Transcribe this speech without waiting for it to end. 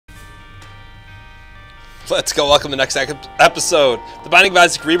Let's go. Welcome to the next episode. The Binding of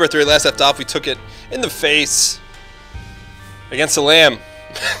Isaac Rebirth. Where we last left off, we took it in the face against the Lamb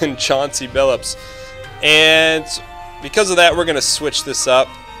and Chauncey Billups. And because of that, we're going to switch this up.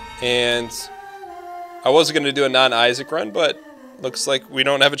 And I wasn't going to do a non-Isaac run, but looks like we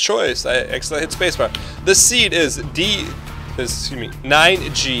don't have a choice. I accidentally hit spacebar. The seed is 9G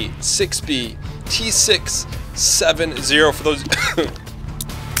 6B T670 for those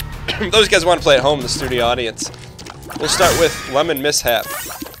those guys who want to play at home, the studio audience. We'll start with Lemon Mishap.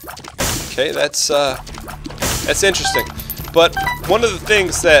 Okay, that's interesting. But one of the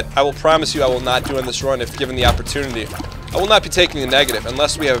things that I will promise you I will not do in this run if given the opportunity, I will not be taking the negative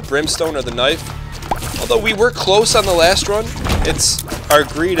unless we have Brimstone or the knife. Although we were close on the last run, our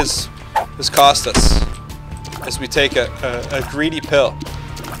greed has cost us as we take a greedy pill.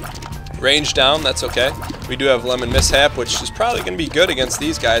 Range down, that's okay. We do have Lemon Mishap, which is probably going to be good against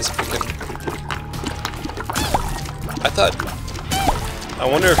these guys if we can. I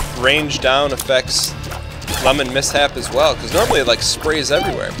wonder if range down affects Lemon Mishap as well, because normally it like sprays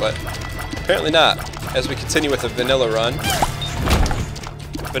everywhere, but apparently not. As we continue with a vanilla run.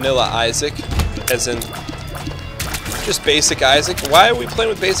 Vanilla Isaac, as in just basic Isaac. Why are we playing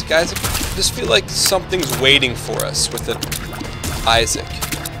with basic Isaac? I just feel like something's waiting for us with an Isaac.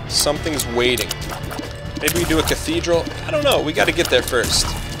 Something's waiting. Maybe we do a cathedral? I don't know. We got to get there first.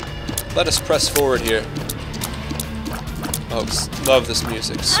 Let us press forward here. Oh, love this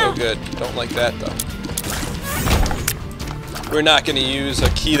music. So good. Don't like that, though. We're not going to use a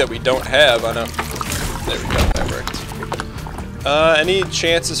key that we don't have on a... There we go. That worked. Any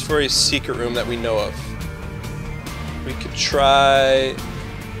chances for a secret room that we know of? We could try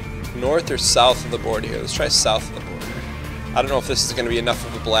north or south of the board here. Let's try south of the board. I don't know if this is going to be enough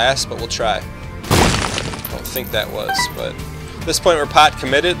of a blast, but we'll try. I don't think that was, but at this point we're pot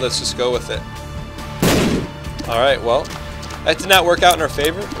committed. Let's just go with it. Alright, well, that did not work out in our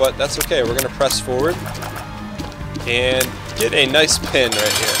favor, but that's okay. We're going to press forward and get a nice pin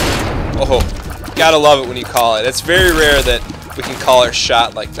right here. Oh, gotta love it when you call it. It's very rare that we can call our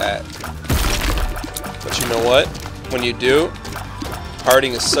shot like that. But you know what? When you do,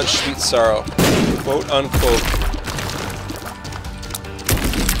 parting is such sweet sorrow. Quote unquote.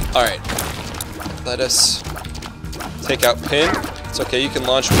 Alright, let us take out pin. It's okay, you can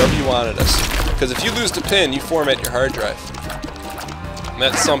launch whatever you want at us. Because if you lose the pin, you format your hard drive. And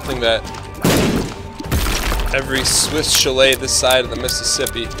that's something that every Swiss chalet this side of the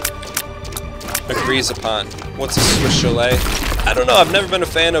Mississippi agrees upon. What's a Swiss chalet? I don't know, I've never been a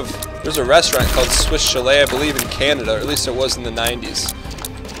fan of... There's a restaurant called Swiss Chalet, I believe in Canada, or at least it was in the 90s.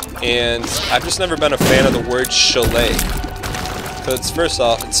 And I've just never been a fan of the word chalet. Because first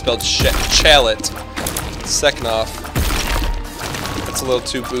off, it's spelled chalet. Second off, it's a little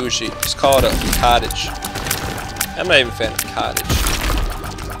too bougie. Just call it a cottage. I'm not even a fan of cottage.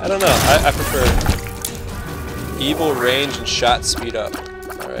 I don't know. I prefer evil, range, and shot speed up.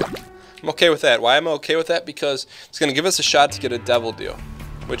 Alright. I'm okay with that. Why am I okay with that? Because it's going to give us a shot to get a devil deal.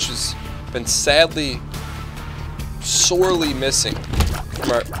 Which has been sadly, sorely missing from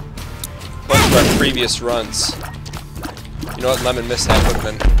bunch of our previous runs. You know what, Lemon Mishap would have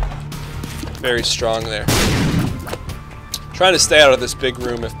been very strong there. Trying to stay out of this big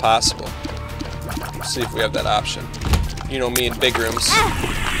room if possible. Let's see if we have that option. You know me in big rooms.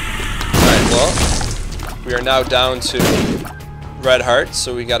 Alright, well, we are now down to red hearts,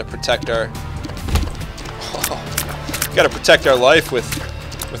 so we gotta protect our life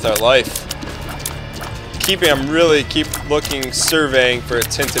with our life. I'm really keep looking, surveying for a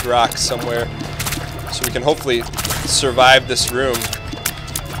tinted rock somewhere, so we can hopefully survive this room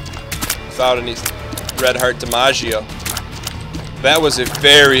without any red heart DiMaggio. That was a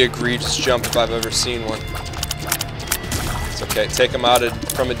very egregious jump if I've ever seen one. It's okay, take him out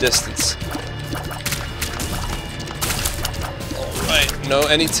from a distance. Alright, no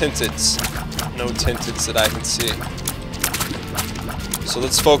any tinteds. No tinteds that I can see. So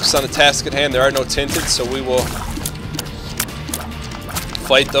let's focus on the task at hand. There are no tinted, so we will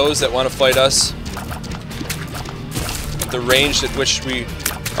fight those that want to fight us at the range at which we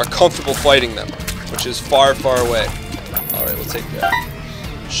are comfortable fighting them, which is far, far away. Alright, we'll take that.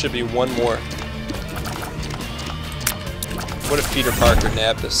 Should be one more. What if Peter Parker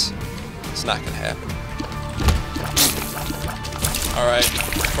nabbed us? It's not going to happen. Alright,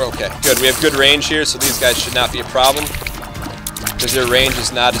 we're okay. Good, we have good range here, so these guys should not be a problem. Because their range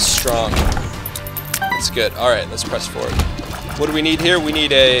is not as strong. That's good. Alright, let's press forward. What do we need here? We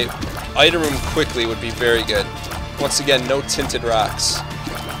need a item room quickly would be very good. Once again, no tinted rocks.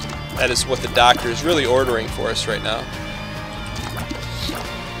 That is what the doctor is really ordering for us right now.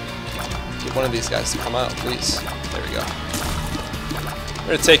 one of these guys to come out, please. There we go. We're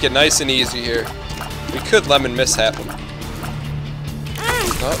going to take it nice and easy here. We could lemon mishap him.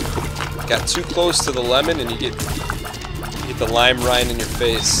 Oh, got too close to the lemon and you get the lime rind in your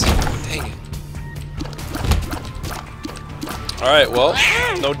face. Dang it. Alright, well,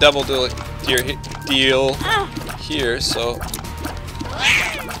 no devil deal here, so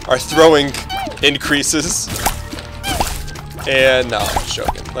our throwing increases. And no, I'm just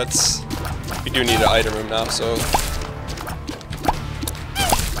joking. We do need an item room now, so.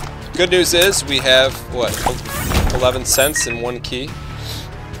 Good news is we have, what, 11 cents and 1 key.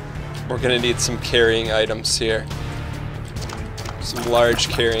 We're going to need some carrying items here. Some large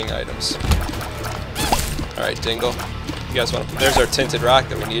carrying items. Alright, Dingle. You guys want to... There's our tinted rock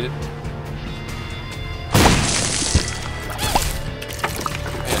that we needed.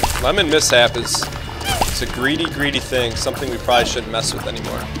 Man, lemon mishap is... It's a greedy, greedy thing. Something we probably shouldn't mess with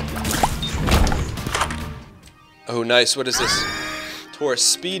anymore. Oh, nice. What is this? Taurus,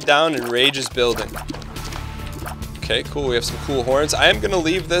 speed down and rage is building. Okay, cool. We have some cool horns. I am going to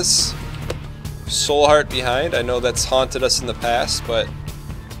leave this soul heart behind. I know that's haunted us in the past, but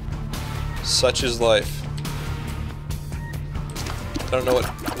such is life. I don't know what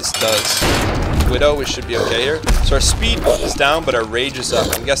this does. Widow, we should be okay here. So our speed is down, but our rage is up.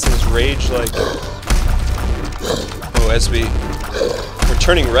 I'm guessing this rage, like... Oh, as we're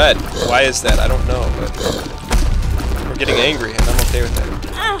turning red. Why is that? I don't know, but... We're getting angry, and I'm okay with that.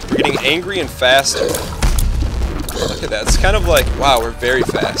 We're getting angry and faster. Look at that. It's kind of like, wow, we're very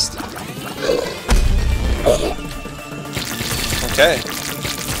fast. Okay.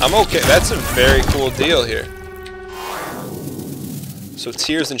 I'm okay. That's a very cool deal here. So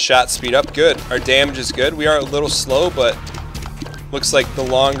tears and shot speed up. Good. Our damage is good. We are a little slow, but looks like the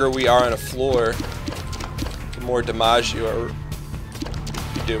longer we are on a floor, the more damage you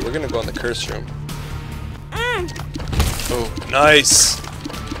do. We're going to go in the curse room. Oh, nice.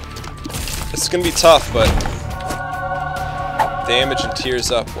 It's going to be tough, but damage and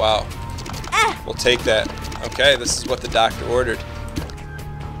tears up. Wow. We'll take that. Okay, this is what the doctor ordered.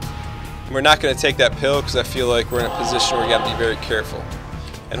 We're not going to take that pill because I feel like we're in a position where we got to be very careful.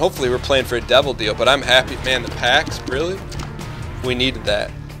 And hopefully we're playing for a devil deal, but I'm happy. Man, the packs, really? We needed that,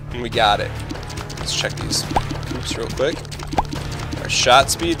 and we got it. Let's check these hoops real quick. Our shot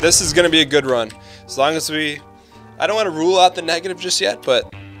speed. This is going to be a good run. As long as we... I don't want to rule out the negative just yet,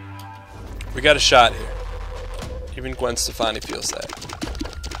 but we got a shot here. Even Gwen Stefani feels that.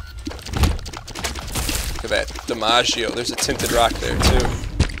 Look at that. DiMaggio. There's a tinted rock there, too.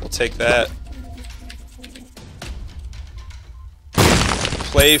 We'll take that.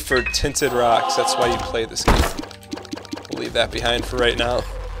 Play for tinted rocks. That's why you play this game. We'll leave that behind for right now.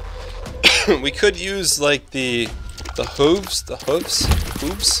 We could use like the hooves,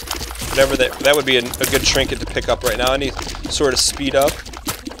 whatever that would be a good trinket to pick up right now. Any sort of speed up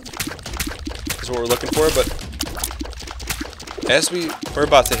is what we're looking for. But as we're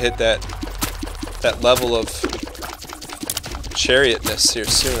about to hit that level of chariotness here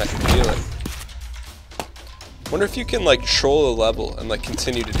soon, I can feel it. Wonder if you can like troll a level and like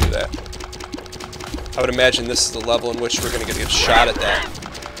continue to do that. I would imagine this is the level in which we're going to get a shot at that.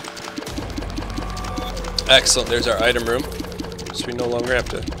 Excellent. There's our item room. So we no longer have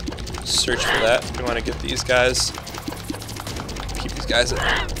to search for that. We want to get these guys. Keep these guys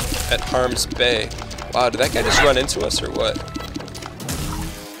at harm's bay. Wow, did that guy just run into us or what?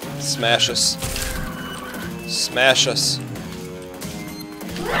 Smash us. Smash us.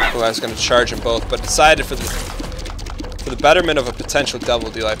 Oh, I was going to charge them both, but decided for the betterment of a potential devil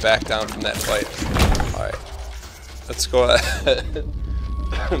deal, I backed down from that fight. Alright. Let's go ahead.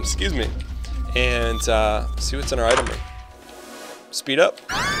 Excuse me. And see what's in our item room. Speed up.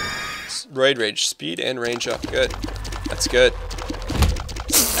 Roid rage. Speed and range up. Good. That's good.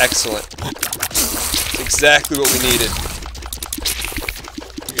 Excellent. That's exactly what we needed.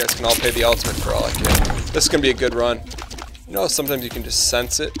 You guys can all pay the ultimate for all I can. This is going to be a good run. You know, sometimes you can just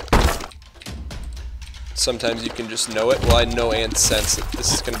sense it. Sometimes you can just know it. Well, I know and sense it.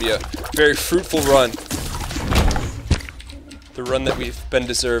 This is going to be a very fruitful run. The run that we've been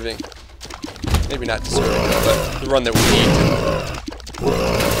deserving. Maybe not deserving, but the run that we need.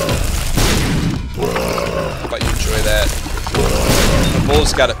 How about you enjoy that? When a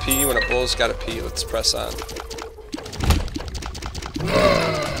bull's got to pee, when a bull's got to pee, let's press on.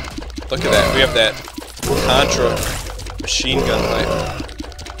 Look at that. We have that Contra machine gun pipe.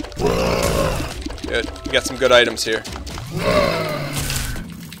 Good. We got some good items here.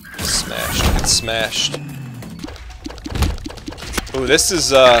 Smashed. It's smashed. Ooh, this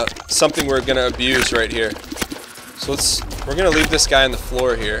is something we're gonna abuse right here. So we're gonna leave this guy on the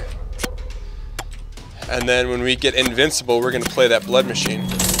floor here. And then when we get invincible, we're going to play that blood machine.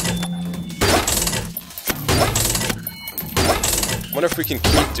 I wonder if we can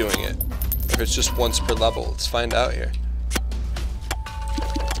keep doing it. If it's just once per level. Let's find out here.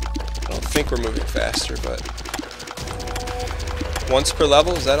 I don't think we're moving faster, but... once per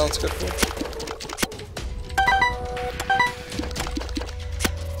level? Is that all it's good for?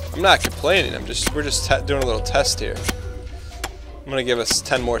 I'm not complaining. We're just doing a little test here. I'm going to give us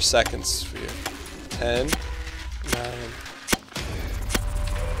 10 more seconds for you. 10, 9.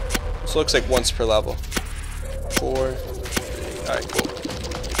 So it looks like once per level. 4, 3. Alright, cool.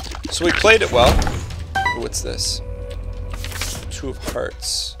 So we played it well. Ooh, what's this? 2 of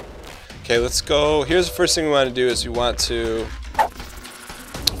hearts. Okay, let's go. Here's the first thing we want to do is we want to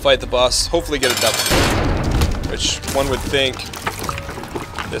fight the boss. Hopefully get a double. Which one would think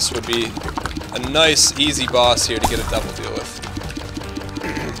this would be a nice, easy boss here to get a double deal with.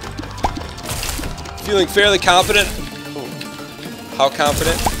 Feeling fairly confident. Ooh. How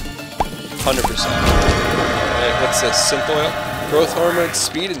confident? 100%. Alright, what's this? Synth oil? Growth hormone,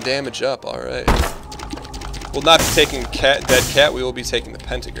 speed and damage up. Alright. We'll not be taking dead cat, we will be taking the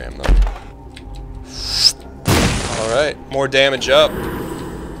pentagram though. Alright, more damage up.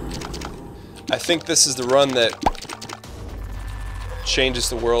 I think this is the run that changes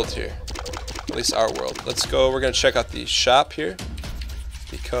the world here. At least our world. Let's go, we're going to check out the shop here.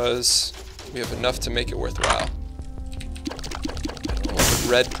 Because we have enough to make it worthwhile. I don't know what the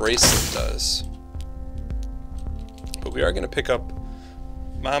red bracelet does. But we are going to pick up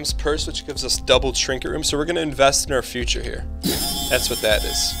Mom's purse, which gives us double trinket room. So we're going to invest in our future here. That's what that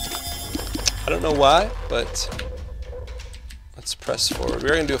is. I don't know why, but let's press forward. We're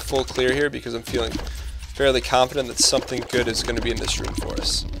going to do a full clear here because I'm feeling fairly confident that something good is going to be in this room for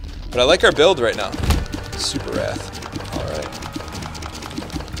us. But I like our build right now. Super wrath. Alright.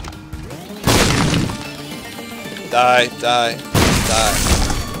 Die, die, die.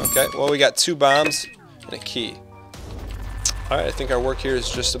 Okay, well we got 2 bombs and a key. Alright, I think our work here is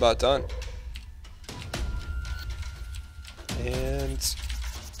just about done. And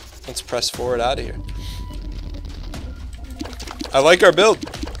let's press forward out of here. I like our build.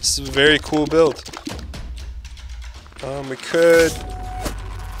 This is a very cool build. We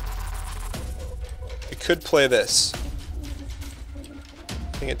could play this. I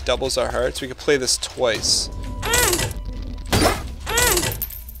think it doubles our hearts. We could play this twice.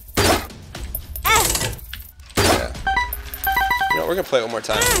 Yeah. You know, we're gonna play it one more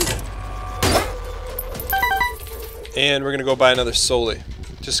time. And we're gonna go buy another Soli.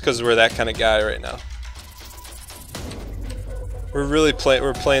 Just because we're that kind of guy right now. We're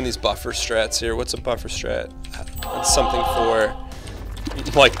playing these buffer strats here. What's a buffer strat? It's something for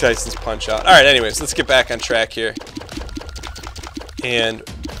Mike Tyson's Punch Out. Alright, anyways, let's get back on track here. And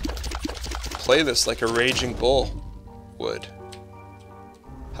play this like a raging bull would.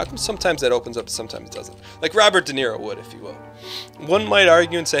 How come sometimes that opens up, sometimes it doesn't? Like Robert DeNiro would, if you will. One might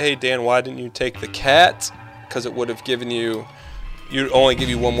argue and say, hey Dan, why didn't you take the cat? Because it would have given you, you'd only give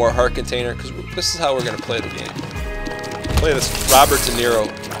you 1 more heart container. Because this is how we're going to play the game. Play this Robert De Niro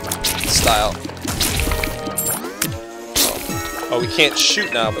style. Oh, we can't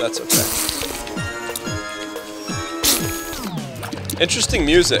shoot now, but that's okay. Interesting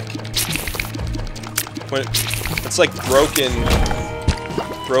music. When it's like broken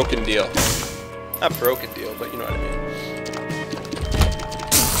deal. Not broken deal, but you know what I mean.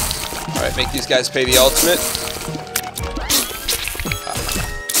 Alright, make these guys pay the ultimate.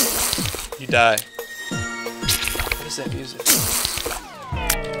 You die. What is that music?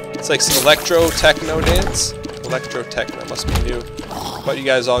 It's like some electro techno dance. Electro techno must be new. But you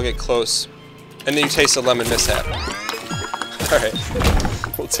guys all get close. And then you taste the lemon mishap. Alright.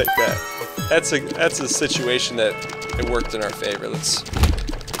 We'll take that. That's a situation that it worked in our favor. Let's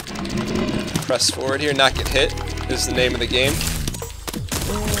press forward here. Not get hit is the name of the game.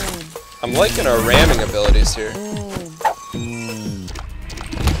 I'm liking our ramming abilities here.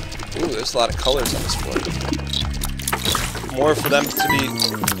 Ooh, there's a lot of colors on this floor. More for them to be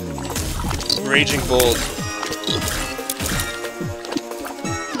raging bold.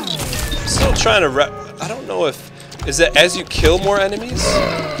 Still trying to I don't know if... Is it as you kill more enemies,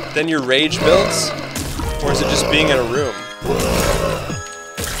 then your rage builds? Or is it just being in a room?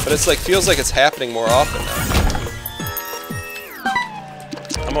 But it's like, feels like it's happening more often now.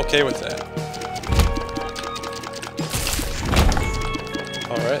 I'm okay with that.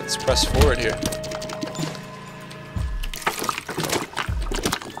 Alright, let's press forward here.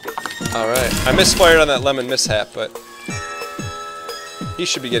 Alright, I misfired on that lemon mishap, but he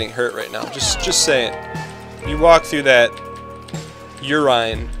should be getting hurt right now. Just saying. You walk through that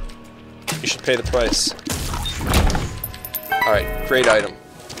urine You should pay the price. Alright, great item.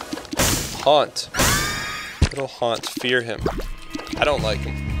 Haunt. Little Haunt. Fear him. I don't like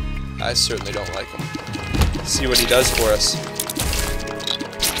him. I certainly don't like him. Let's see what he does for us.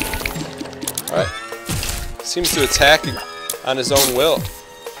 Alright. Seems to attack on his own will.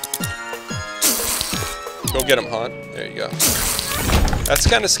 Go get him, Haunt. There you go. That's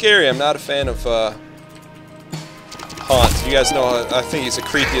kind of scary. I'm not a fan of Haunt. You guys know I think he's the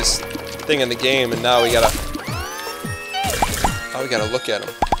creepiest thing in the game, and now we gotta look at him.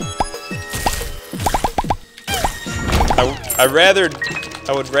 I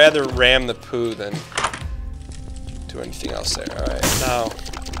would rather ram the poo than do anything else there. Alright, now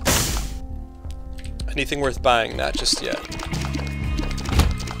anything worth buying? Not just yet.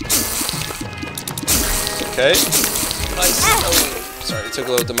 Okay. Nice. Oh, sorry, took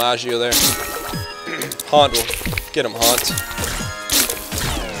a little DiMaggio there. Haunt will get him, Haunt.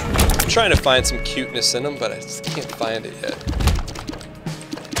 I'm trying to find some cuteness in him, but I just can't find it yet.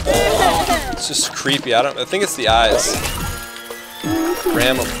 It's just creepy. I think it's the eyes.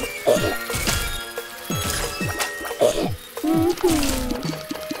 Ram him.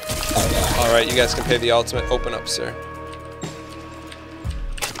 Alright, you guys can pay the ultimate. Open up, sir.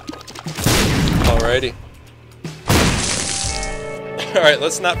 Alrighty. Alright,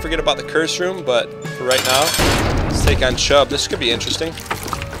 let's not forget about the curse room, but for right now, let's take on Chubb. This could be interesting.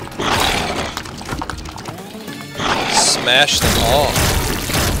 Smash them all.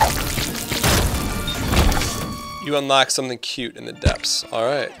 You unlock something cute in the depths.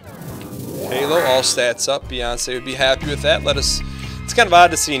 Alright. Halo, all stats up. Beyonce would be happy with that. It's kind of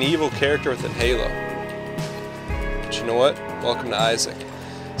odd to see an evil character within Halo. But you know what? Welcome to Isaac.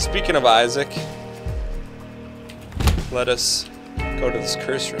 Speaking of Isaac, let us go to this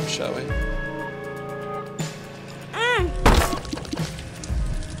curse room, shall we?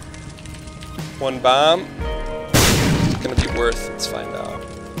 One bomb. It's gonna be worth. Let's find out.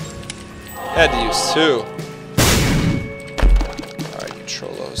 Had to use two. Alright, you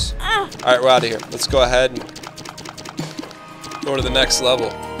trollos. Alright, we're out of here. Let's go ahead and go to the next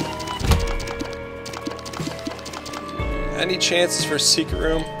level. Any chances for a secret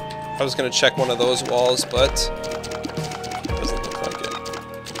room? I was gonna check one of those walls, but doesn't look like it.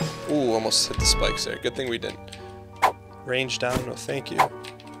 Ooh, almost hit the spikes there. Good thing we didn't. Range down, no thank you.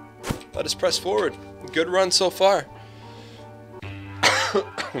 Let us press forward. Good run so far.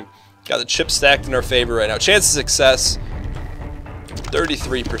 Got the chip stacked in our favor right now. Chance of success,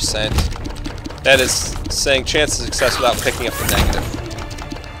 33%. That is saying chance of success without picking up the negative.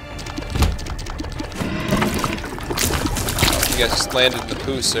 You guys just landed in the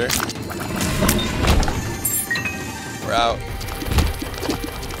poo, sir. We're out.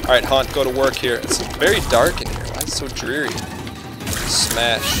 Alright, Haunt, go to work here. It's very dark in here. Why is it so dreary?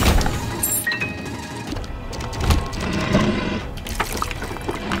 Smash.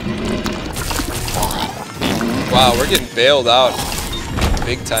 Wow, we're getting bailed out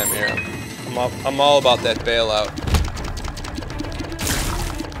big time here. I'm all about that bailout.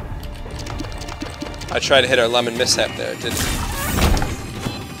 I tried to hit our lemon mishap there. It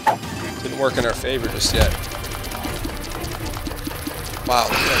didn't work in our favor just yet. Wow,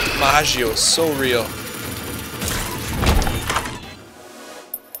 that Maggio is so real.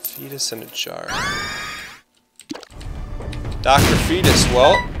 Fetus in a jar. Dr. Fetus,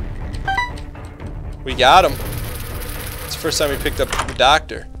 well, we got him. It's the first time we picked up the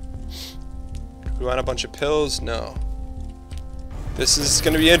doctor. Do we want a bunch of pills? No. This is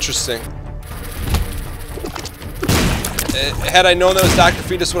going to be interesting. Had I known that was Dr.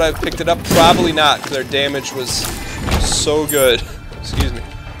 Fetus, would I have picked it up? Probably not, because their damage was so good. Excuse me.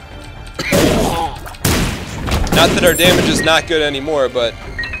 Not that our damage is not good anymore, but,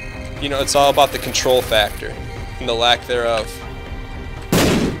 you know, it's all about the control factor and the lack thereof.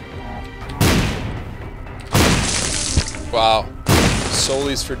 Wow.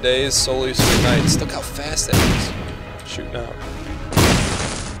 Solis for days, solis for nights. Look how fast that is. Shooting out.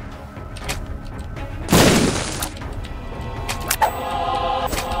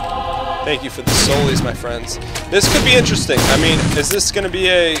 Thank you for the solis, my friends. This could be interesting. I mean, is this going to be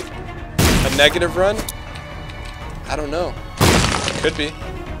a negative run? I don't know. Could be.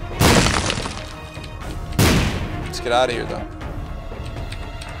 Let's get out of here, though.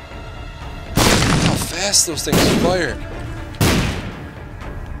 How fast those things fire.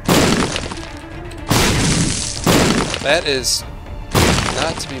 That is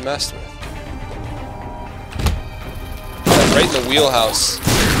not to be messed with. Right in the wheelhouse.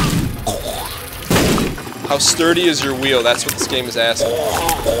 How sturdy is your wheel? That's what this game is asking.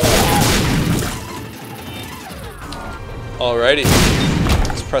 Alrighty.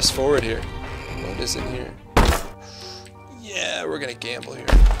 Let's press forward here. What is in here? Yeah, we're gonna gamble here.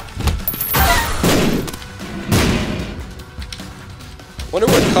 Wonder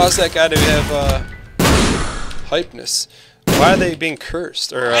what caused that guy to have hypeness. Why are they being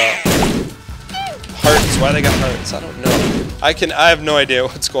cursed? Or hearts? Why they got hearts? I don't know. I have no idea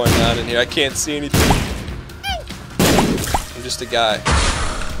what's going on in here. I can't see anything. I'm just a guy.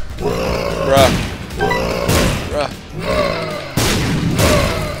 Bruh. Bruh.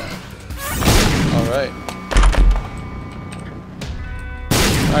 Alright.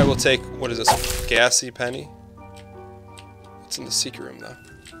 Alright, we'll take, what is this? Gassy penny? What's in the secret room though?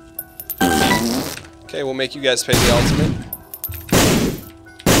 Okay, we'll make you guys pay the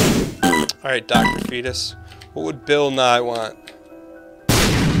ultimate. Alright, Dr. Fetus. What would Bill Nye want?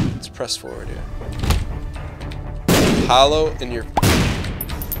 Let's press forward here. Hollow in your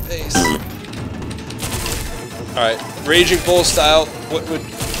face. Alright, Raging Bull style. What would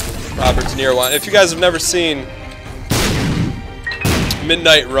Robert De Niro want? If you guys have never seen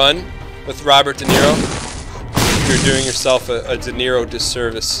Midnight Run with Robert De Niro, you're doing yourself a De Niro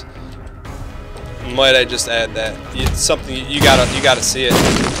disservice. Might I just add that? It's something you gotta see it.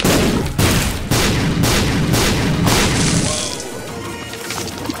 Whoa.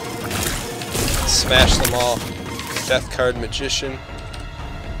 Smash them all. Death Card Magician.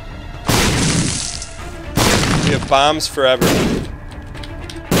 We have bombs forever.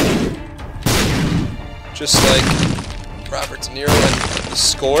 Just like Robert De Niro and the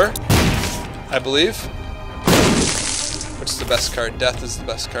Score, I believe. What's the best card? Death is the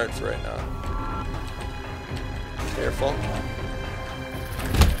best card for right now. Careful.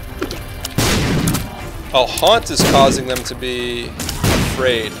 Oh, Haunt is causing them to be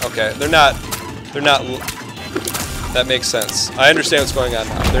afraid. Okay, they're not, that makes sense. I understand what's going on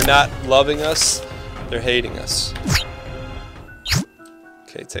now. They're not loving us, they're hating us.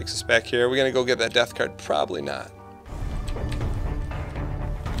 Okay, takes us back here. We're gonna go get that death card. Probably not.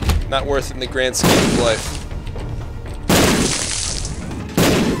 Not worth it in the grand scheme of life.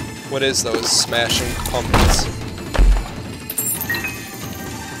 What is those smashing pumpkins?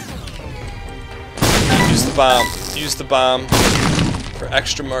 Use the bomb. Use the bomb for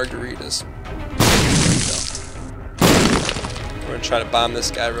extra margaritas. We're gonna try to bomb this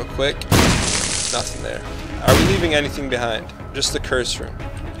guy real quick. Nothing there. Are we leaving anything behind? Just the curse room.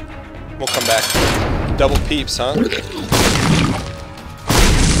 We'll come back. Double peeps, huh? How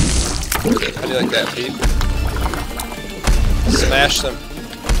do you like that, Peep? Smash them.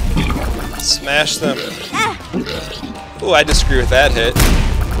 Smash them. Ooh, I disagree with that hit.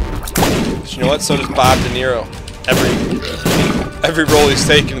 But you know what? So does Bob De Niro. Every role he's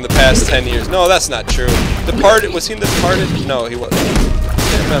taken in the past 10 years. No, that's not true. Departed, was he in The Departed? No, he wasn't. I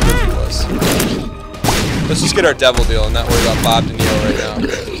can't remember if he was. Let's just get our devil deal and not worry about Bob De Niro right now.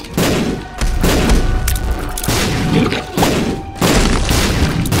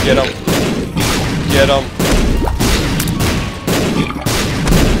 Get him. Get him.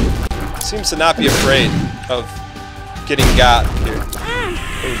 Seems to not be afraid of getting got here.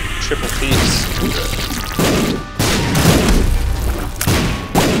 Ooh, triple peeps.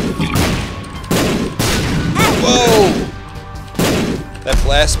 Whoa! That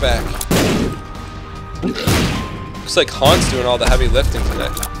blast back. Looks like Haun's doing all the heavy lifting today.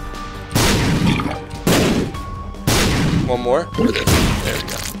 One more. There we go.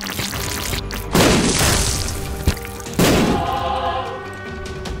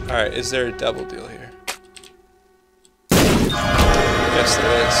 Alright, is there a devil deal here? Yes,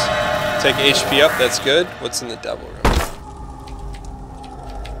 there is. Take HP up, that's good. What's in the devil room?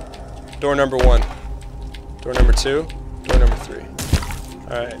 Door number 1. Door number 2. Door number 3.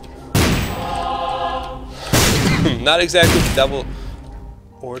 Alright. Not exactly what the devil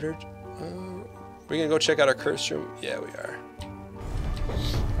ordered. We're gonna go check out our curse room? Yeah, we are.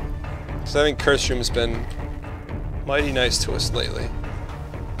 So I think curse room has been mighty nice to us lately.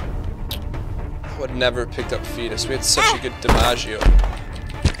 I would never have picked up Fetus. We had such a good DiMaggio.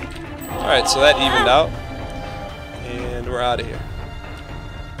 Alright, so that evened out. And we're out of here.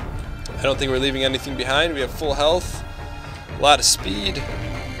 I don't think we're leaving anything behind. We have full health, a lot of speed,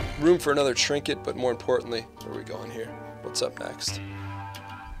 room for another trinket, but more importantly, where are we going here? What's up next?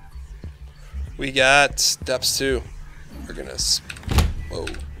 We got depths 2. We're gonna, whoa,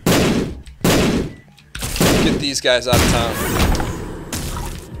 get these guys out of town.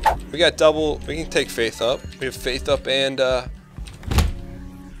 We got double. We can take faith up. We have faith up and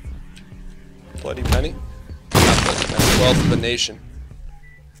bloody penny. Not bloody penny. Wealth of a nation.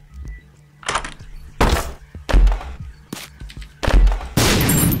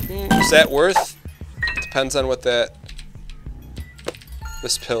 Is that worth? Depends on what that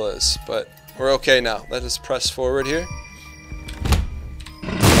this pill is, but we're okay now. Let us press forward here.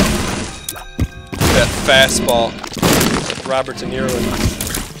 That fastball, like Robert DeNiro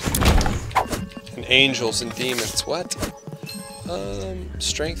and Angels and Demons. What?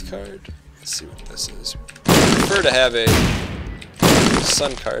 Strength card. Let's see what this is. I prefer to have a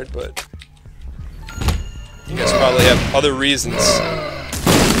sun card, but you guys probably have other reasons.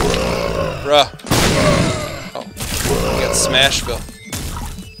 Bruh. Oh, we got Smashville.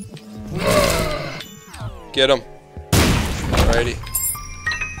 Get him. Alrighty.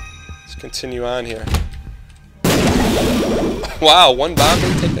 Let's continue on here. Wow, one bomb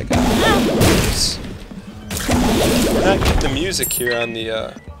didn't take that guy. We're not getting the music here on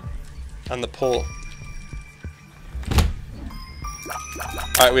the pole.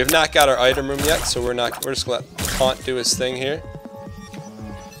 Alright, we have not got our item room yet, so we're just gonna let Taunt do his thing here.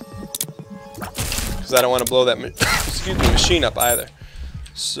 Because I don't want to blow that machine up either.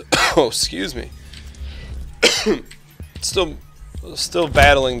 So, oh, excuse me. Still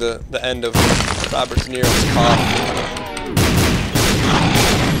battling the end of Robert De Niro's cough.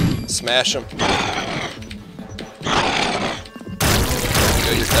 Smash him.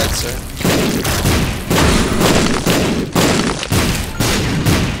 Go, he's dead, sir.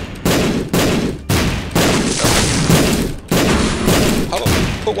 How about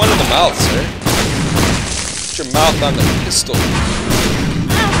put one in the mouth, sir? Put your mouth on the pistol.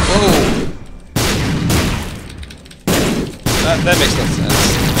 Whoa. That makes no sense.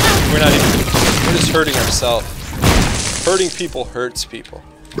 We're just hurting ourselves. Hurting people hurts people.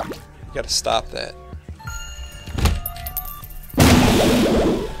 You gotta stop that.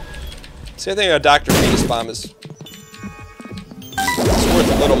 See, I think a Dr. Fetus bomb is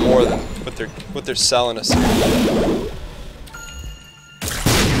worth a little more than what they're selling us here.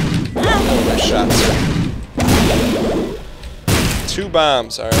 Oh, nice shots. 2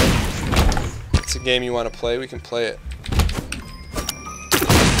 bombs, alright. It's a game you want to play, we can play it.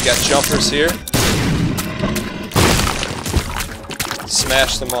 We got jumpers here.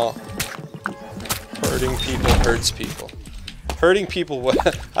 Smash them all. Hurting people hurts people. Hurting people, what?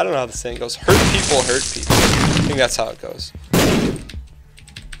 I don't know how the saying goes. Hurt people hurt people. I think that's how it goes.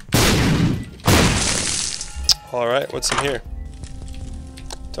 Alright, what's in here?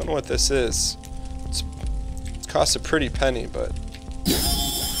 Don't know what this is. It costs a pretty penny, but...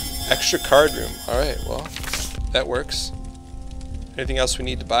 Extra card room. Alright, well, that works. Anything else we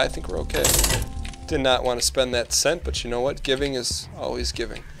need to buy? I think we're okay. Did not want to spend that cent, but you know what? Giving is always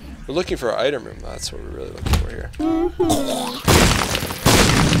giving. We're looking for our item room. That's what we're really looking for here.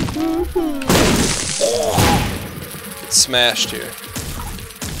 It's smashed here.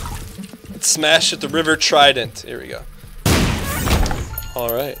 It's smashed at the River Trident. Here we go.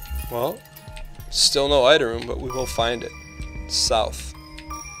 Alright. Well, still no item room, but we will find it. South.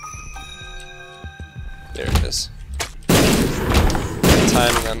 There it is.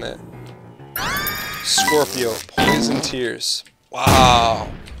 Timing on that. Scorpio, poison tears. Wow.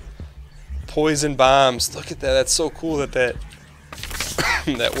 Poison bombs. Look at that. That's so cool that that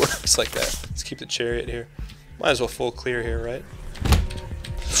works like that. Let's keep the chariot here. Might as well full clear here, right?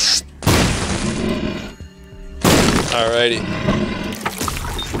 Alrighty.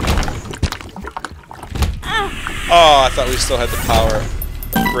 Oh, I thought we still had the power of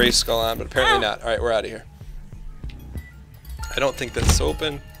Grayskull on, but apparently not. Alright, we're out of here. I don't think that's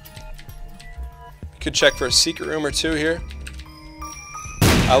open. Could check for a secret room or two here.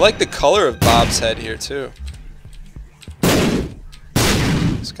 I like the color of Bob's head here too.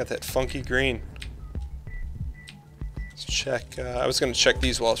 It's got that funky green. Let's check. I was going to check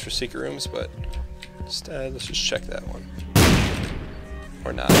these walls for secret rooms, but instead let's just check that one.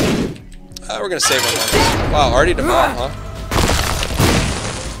 Or not. We're going to save our money. Wow, already to bomb, huh?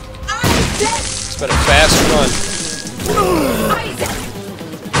 It's been a fast run.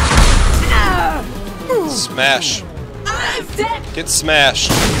 Smash. Get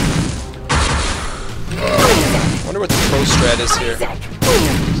smashed. Wonder what the pro strat is here.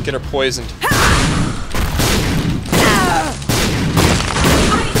 Let's get her poisoned.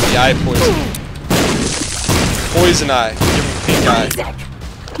 The eye poison. Poison eye. Give him pink eye.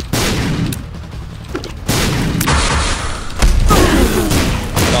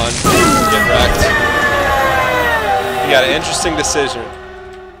 Done. Get wrecked. We got an interesting decision.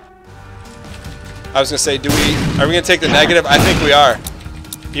 I was gonna say, are we gonna take the negative? I think we are.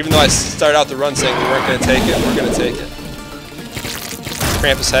 Even though I started out the run saying we weren't gonna take it, we're gonna take it.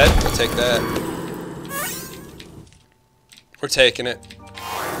 Krampus head, we'll take that. We're taking it.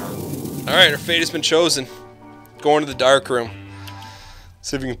 Alright, our fate has been chosen. Going to the dark room.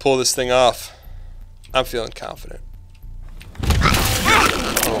 See if we can pull this thing off. I'm feeling confident.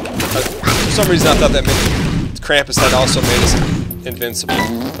 For some reason I thought that Krampus had also made us invincible,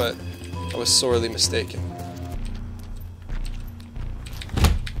 but I was sorely mistaken.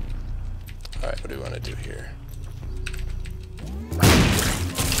 Alright, what do we want to do here?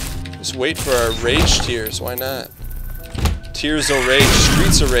 Just wait for our rage tears, why not? Tears of Rage,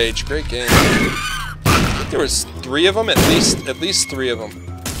 Streets of Rage, great game. I think there was 3 of them, at least 3 of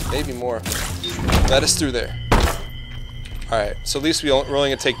them. Maybe more. Let us through there. Alright, so at least we're only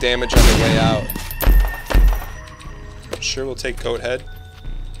going to take damage on the way out. Sure, we'll take Goat Head.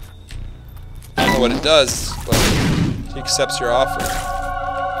 I don't know what it does, but he accepts your offer.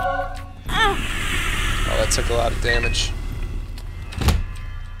 Oh, that took a lot of damage.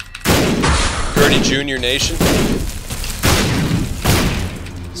 Gertie Junior Nation.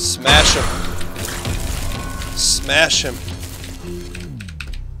 Smash him. Smash him.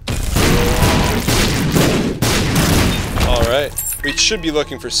 Alright. We should be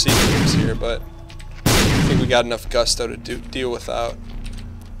looking for secrets here, but I think we got enough gusto to deal without.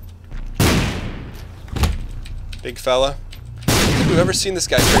 Big fella. I don't think we've ever seen this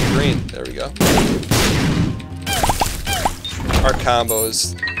guy turn green. There we go. Our combo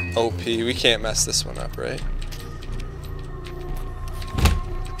is OP. We can't mess this one up, right?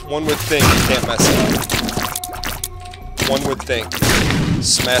 One would think you can't mess it up. One would think.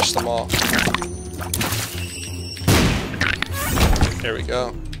 Smash them all. There we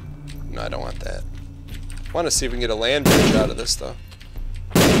go. No, I don't want that. I want to see if we can get a land bridge out of this, though.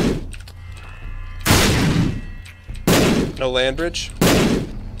 No land bridge?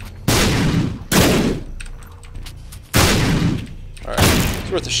 Alright.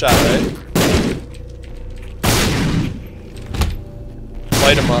 It's worth a shot, right?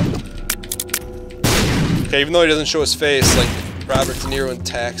 Light him up. Okay, even though he doesn't show his face, like Robert De Niro in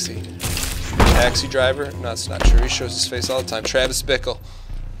Taxi. Taxi driver? No, it's not true. He shows his face all the time. Travis Bickle.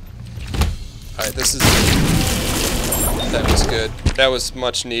 Alright, this is... That was good. That was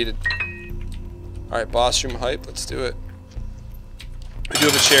much needed. Alright, boss room hype. Let's do it. We do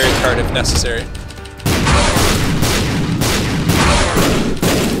have a chariot card if necessary.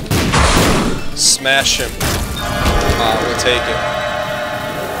 Smash him. We'll take it.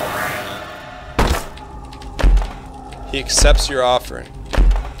 He accepts your offering.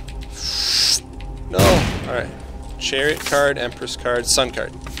 No. Alright. Chariot card, Empress card, Sun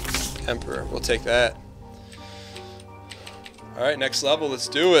card. Emperor. We'll take that. Alright, next level. Let's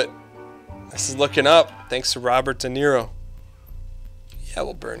do it. This is looking up. Thanks to Robert De Niro. Yeah,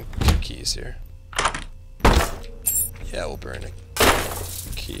 we'll burn 2 keys here. Yeah, we'll burn a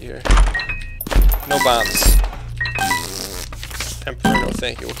key here. No bombs. Emperor, no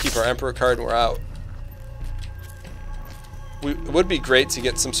thank you. We'll keep our Emperor card and we're out. It would be great to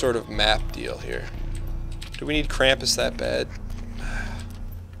get some sort of map deal here. Do we need Krampus that bad?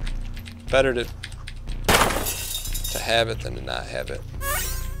 Better to have it than to not have it.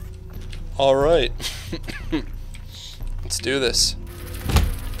 Alright. Let's do this.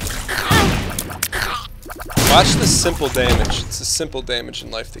 Watch the simple damage. It's the simple damage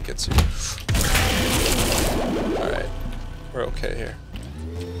in life that gets you. Alright. We're okay here.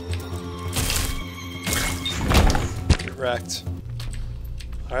 Correct.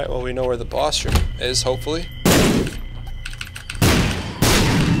 Alright, well we know where the boss room is, hopefully.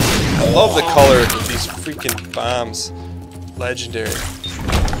 I love the color of these freaking bombs. Legendary.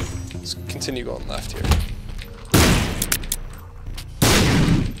 Let's continue going left here.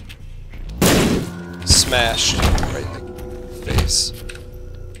 Smashed right in the face.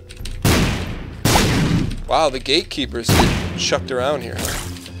 Wow, the gatekeepers get chucked around here, huh?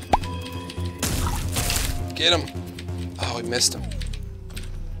 Get him. Oh, we missed him.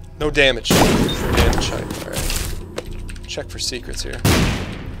 No damage. No damage height. Alright. Check for secrets here.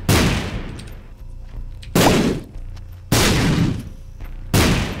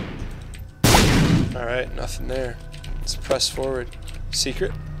 Alright, nothing there. Let's press forward.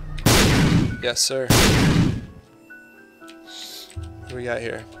 Secret? Yes, sir. What do we got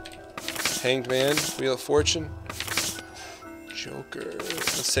here? Hanged Man, Wheel of Fortune. Joker.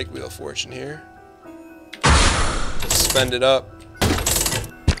 Let's take Wheel of Fortune here. Let's spend it up.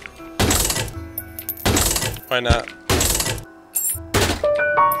 Why not?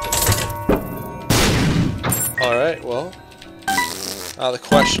 Alright, well. The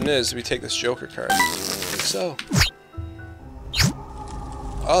question is, do we take this Joker card? I think so.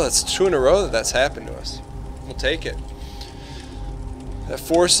 Oh, that's 2 in a row that's happened to us. We'll take it. That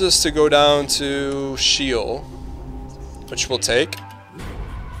forces us to go down to Sheol, which we'll take.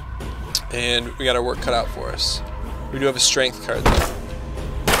 And we got our work cut out for us. We do have a strength card though.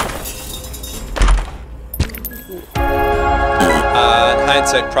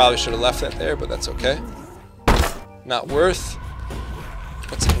 hindsight, probably should have left that there, but that's okay. Not worth.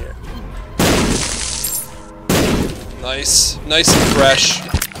 What's in here? Nice. Nice and fresh.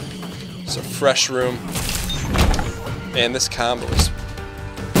 It's a fresh room. Man, this combo is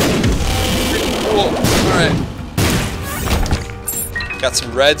pretty cool. Alright. Got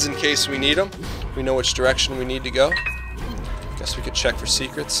some reds in case we need them. We know which direction we need to go. Guess we could check for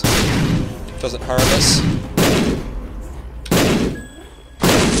secrets. Doesn't harm us.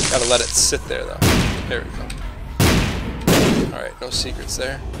 Gotta let it sit there though. There we go. Alright, no secrets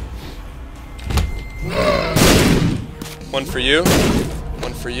there. One for you.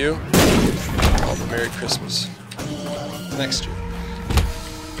 One for you. Oh, but Merry Christmas. Next year.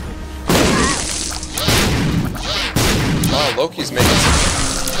 Wow, Loki's making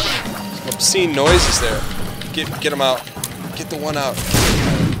some obscene noises there. Get him out. Get the one out.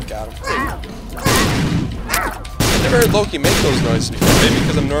 Right, got him. I've never heard Loki make those noises before. Maybe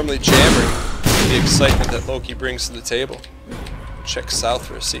because I'm normally jamming the excitement that Loki brings to the table. Check south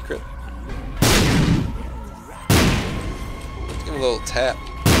for a secret. Give him a little tap.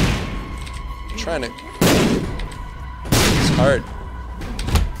 I'm trying to... It's hard.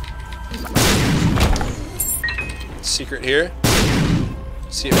 Secret here.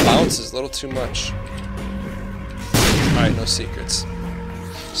 See, it bounces a little too much. Alright, no secrets.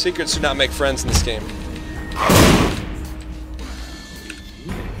 Secrets do not make friends in this game.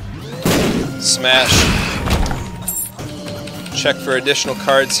 Smash. Check for additional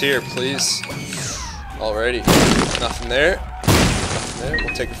cards here, please. Alrighty. Nothing there. Nothing there.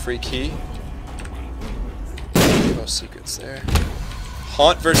 We'll take a free key. No secrets there.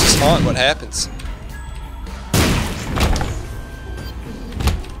 Haunt versus Haunt. What happens?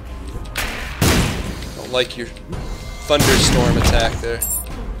 Don't like your thunderstorm attack there.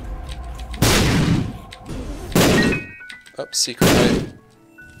 Oh, secret height.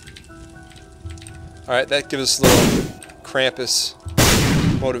 Alright, that gives us a little Krampus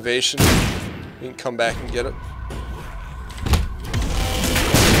motivation. We can come back and get it.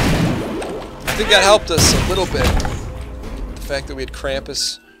 I think that helped us a little bit. The fact that we had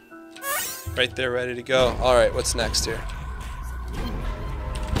Krampus right there ready to go. Alright, what's next here?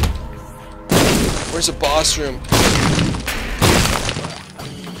 Where's the boss room?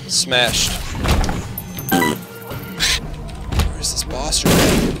 Smashed. Where's this boss room?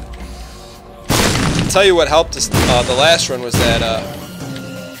 I'll tell you what helped us the last run was that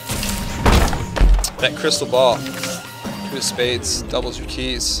that crystal ball. Two of spades doubles your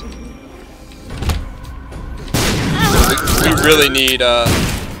keys. We really need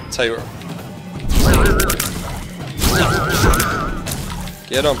tell you what.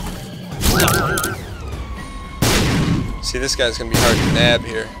 Get him. See, this guy's gonna be hard to nab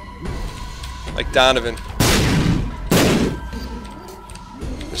here. Like Donovan.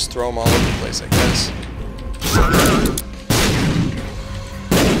 Just throw him all over the place, I guess.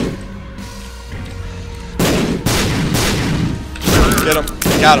 Get him.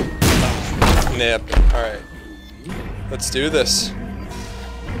 Got him. Oh, nabbed. Alright. Let's do this.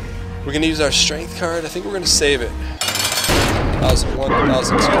 We're going to use our strength card. I think we're going to save it. 1001,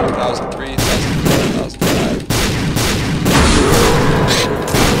 1002, 1003, 1004, 1005.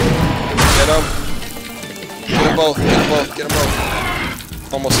 Get them. Get them both. Get them both. Get them both.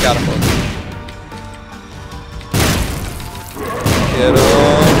 Almost got them both. Get them.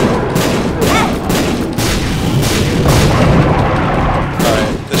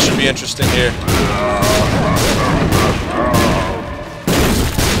 Alright, this should be interesting here.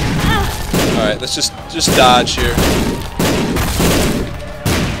 Alright, let's just dodge here.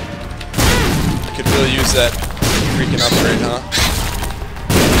 I could really use that freaking upgrade, huh?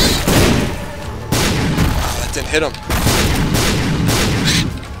 Wow, that didn't hit him.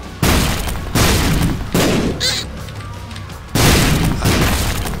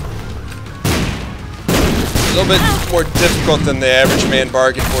 A little bit more difficult than the average man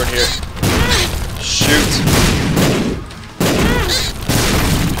bargain board here. Shoot.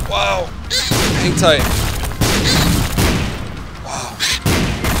 Wow. Hang tight. Wow.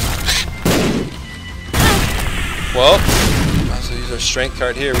 Well, might as well use our strength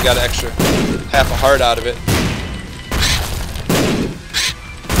card here. We got an extra half a heart out of it.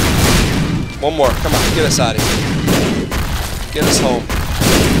 One more. Come on, get us out of here. Get us home.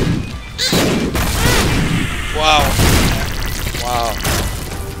 Wow. Wow.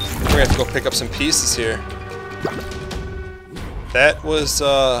 We're gonna have to go pick up some pieces here. That was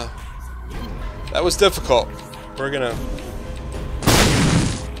difficult.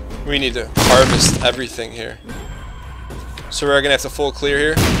 We need to harvest everything here. So we're gonna have to full clear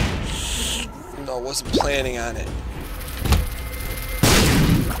here. No, wasn't planning on it.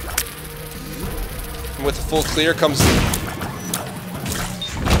 And with the full clear comes the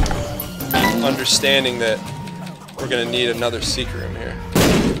understanding that we're going to need another secret room here.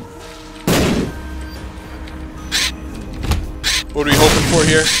 What are we hoping for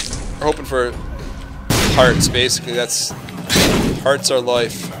here? We're hoping for hearts, basically. That's hearts are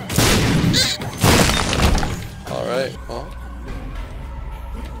life. Alright, well.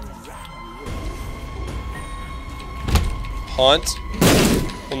 Haunt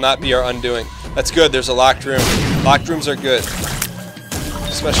will not be our undoing. That's good, there's a locked room. Locked rooms are good.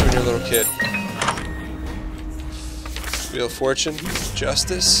 Especially when you're a little kid. Wheel of Fortune,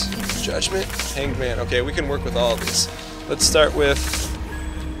 Justice, Judgment, Hanged Man. Okay, we can work with all of these. Let's start with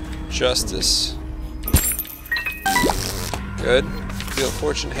Justice. Good. Wheel of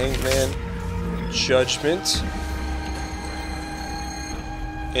Fortune, Hanged Man, Judgment,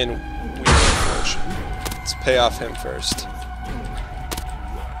 and Wheel of Fortune. Let's pay off him first.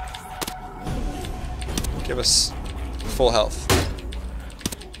 Give us full health.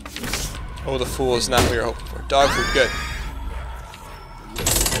 Oh, the Fool is not what we were hoping for. Dog food, good.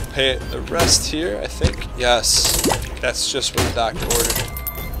 Pay the rest here, I think. Yes, that's just what the doctor ordered.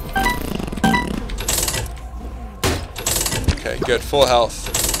 Okay, good. Full health.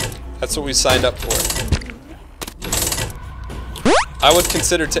 That's what we signed up for. I would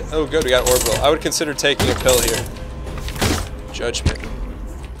consider oh, good, we got Orbital. I would consider taking a pill here. Judgment.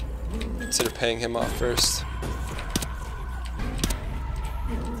 Consider paying him off first.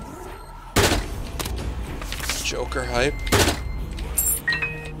 Joker hype.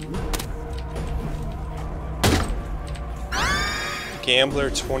 Gambler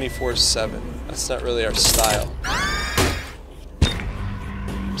 24/7. That's not really our style.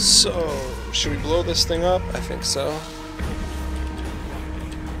 So, should we blow this thing up? I think so.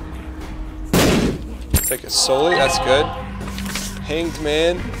 Take a Soli, that's good. Hanged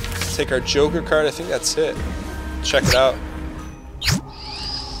Man. Take our Joker card, I think that's it. Check it out.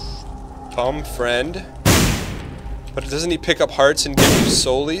 Bum Friend. But doesn't he pick up hearts and give you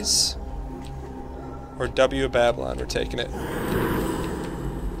Solis? Or W of Babylon, we're taking it.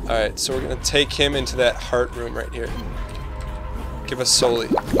 Alright, so we're going to take him into that heart room right here. Give us Soli.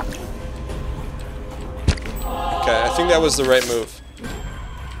 Okay, I think that was the right move.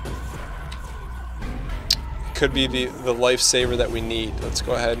 Could be the lifesaver that we need. Let's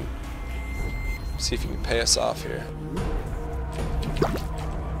go ahead and see if you can pay us off here.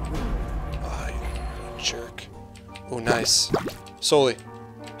 Oh, you jerk. Oh, nice. Soli.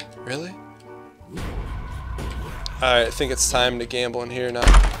 Really? Alright, I think it's time to gamble in here now.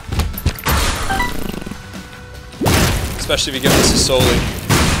 Especially if you give us a Soli.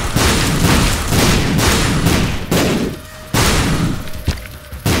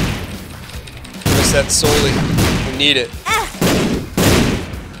 Give us that Soli. We need it.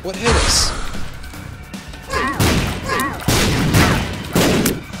 What hit us?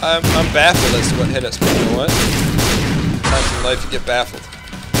 I'm baffled as to what hit us, but you know what? Times in life you get baffled.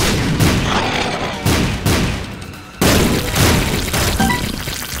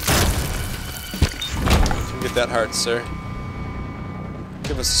 Get that heart, sir.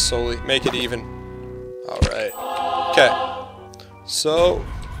 Give us a Soli. Make it even. Alright. Okay. So,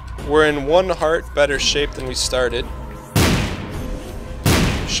 we're in one heart better shape than we started.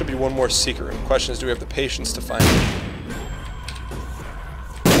 Should be one more secret room. Question is, do we have the patience to find it?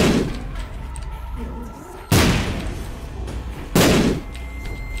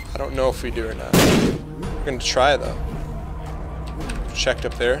 I don't know if we do or not. We're going to try, though. Checked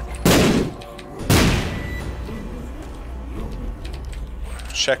up there.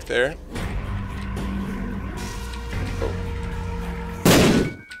 Check there. Oh.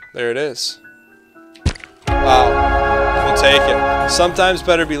 There it is. Wow. We'll take it. Sometimes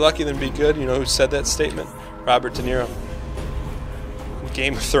better be lucky than be good. You know who said that statement? Robert DeNiro.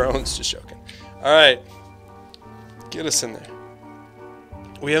 Game of Thrones. Just joking. Alright. Get us in there.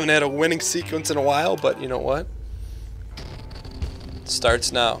 We haven't had a winning sequence in a while, but you know what? It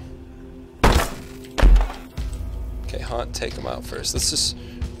starts now. Okay, Hunt, take him out first. Let's just...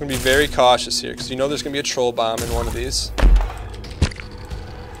 We're going to be very cautious here, because you know there's going to be a troll bomb in one of these.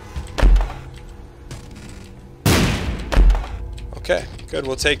 Okay, good,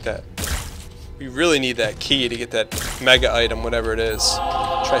 we'll take that. We really need that key to get that mega item, whatever it is.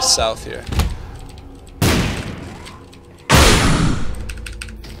 Try south here.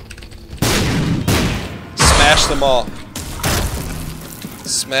 Smash them all.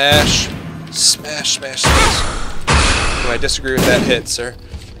 Smash. Smash, smash, smash. I disagree with that hit, sir.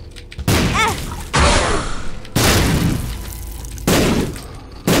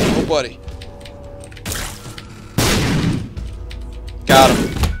 Oh, buddy. Got him.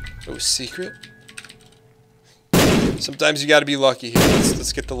 Oh, secret? Sometimes you gotta be lucky here.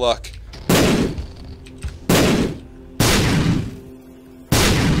 Let's get the luck.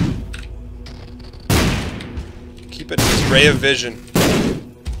 Keep it in his ray of vision.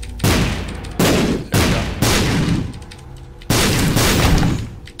 There we go.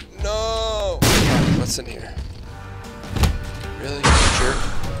 No! Alright, what's in here? Really? Jerk.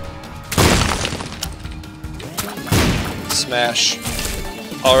 Smash.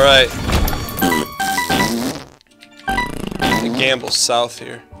 Alright. The gamble's south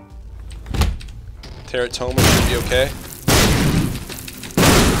here. Teratoma should be okay.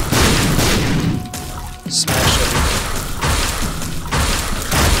 Smash everything.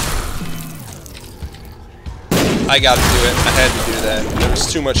 I gotta do it. I had to do that. There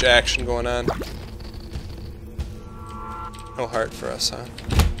was too much action going on. No heart for us, huh?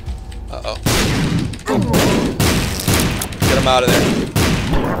 Uh-oh. Get him out of there.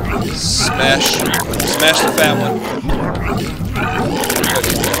 Smash. Smash the fat one. Good.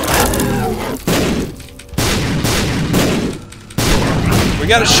 We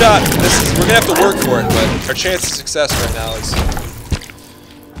got a shot. We're gonna have to work for it, but our chance of success right now is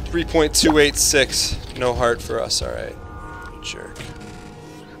 3.286. No heart for us, alright. Jerk.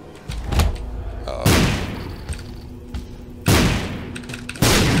 Uh-oh.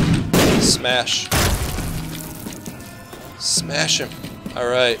 Smash. Smash him.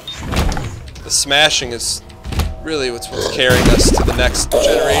 Alright. The smashing is really what's carrying us to the next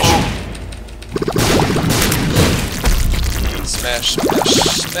generation. Smash, smash,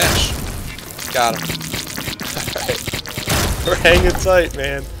 smash. Got him. Alright. We're hanging tight,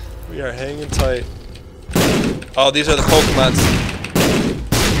 man. We are hanging tight. Oh, these are the Pokemons.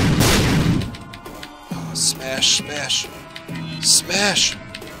 Oh, smash, smash. Smash!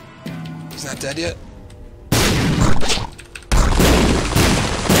 He's not dead yet?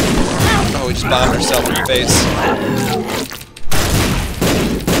 Oh, we just bombed ourselves in the face.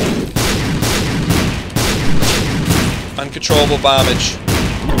 Uncontrollable bombage.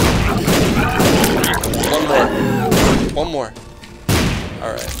 One more. One more.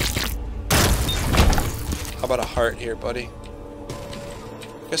 Alright. How about a heart here, buddy?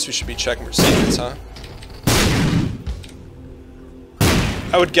 Guess we should be checking for secrets, huh?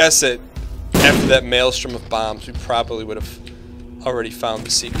 I would guess that after that maelstrom of bombs, we probably would have already found the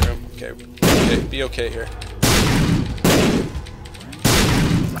secret room. Okay, be okay here.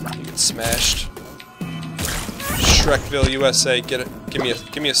 You get smashed. Shrekville, USA, get it. Give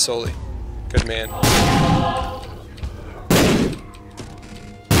me a Soli. Good man.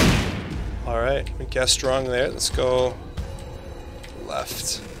 Alright, we guessed wrong there. Let's go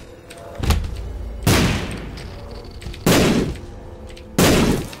left.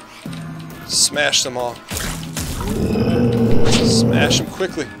 Smash them all. Smash them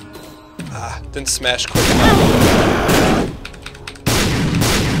quickly. Ah, didn't smash quick enough.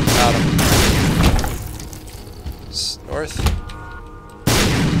 Got him. North.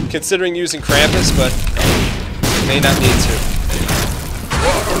 Considering using Krampus, but may not need to.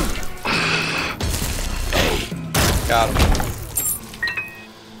 Got him.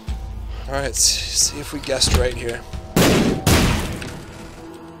 Alright, see if we guessed right here.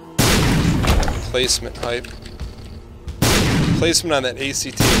 Placement hype. Placement on that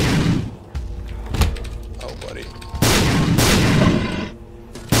ACT. Oh, buddy.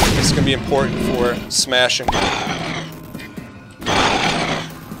 This is going to be important for smashing. Right.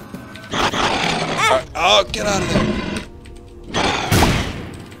 Oh, get out of there.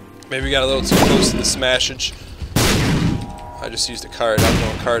 Maybe we got a little too close to the smashage. I just used a card. I don't know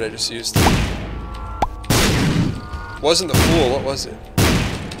what card I just used. Wasn't the Fool. What was it?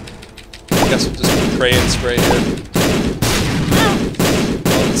 I guess we'll just pray and spray here.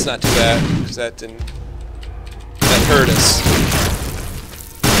 Well, it's not too bad, because that didn't... that hurt us.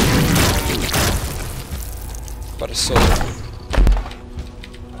 But a soul.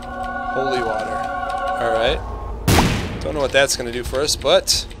 Holy water. Alright. Don't know what that's going to do for us,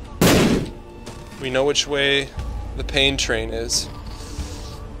 but... we know which way the pain train is.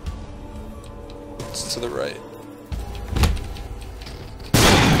 It's to the right.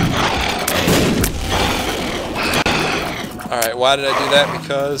 Alright, why did I do that?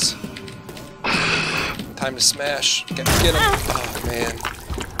 Because... time to smash. Get him. Oh, man.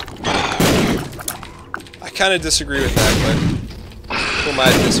 I kind of disagree with that, but... who am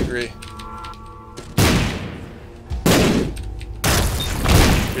I to disagree?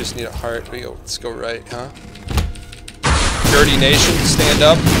 We just need a heart. Let's go right, huh? Gertie Nation, stand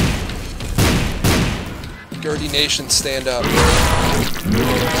up. Gertie Nation, stand up.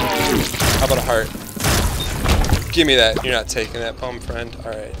 How about a heart? Give me that. You're not taking that, bum friend.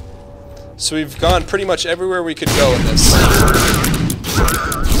 Alright. So we've gone pretty much everywhere we could go in this.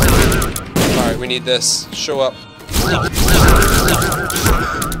 Alright, we need this. Show up. Alright.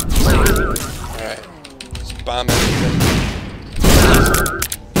 Just bomb everything.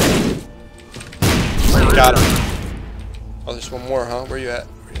 Got him. Oh, there's one more, huh? Where you at?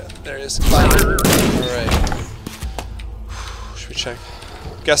 There it is. Alright. Should we check?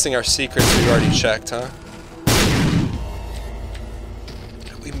 I'm guessing our secrets we've already checked, huh?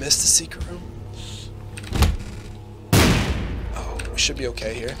 Did we miss the secret room? Oh, we should be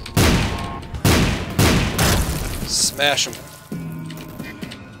okay here. Smash him.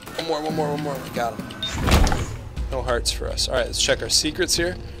 One more. We got him. No hearts for us. Alright, let's check our secrets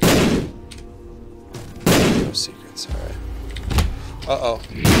here. No secrets, alright. Uh-oh.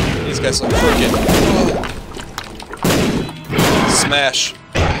 These guys look crooked. Whoa. Smash.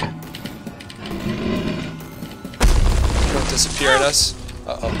 Don't disappear on us.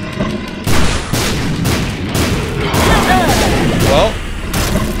 Uh-oh. Well,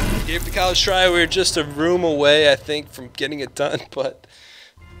 gave the college try. We were just a room away, I think, from getting it done, but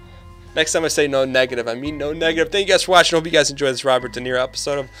next time I say no negative, I mean no negative. Thank you guys for watching. I hope you guys enjoyed this Robert DeNiro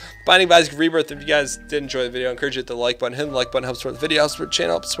episode of Binding of Isaac Rebirth. If you guys did enjoy the video, I encourage you to hit the like button. Hitting the like button helps support the video, helps support the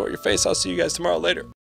channel, helps support your face. I'll see you guys tomorrow. Later.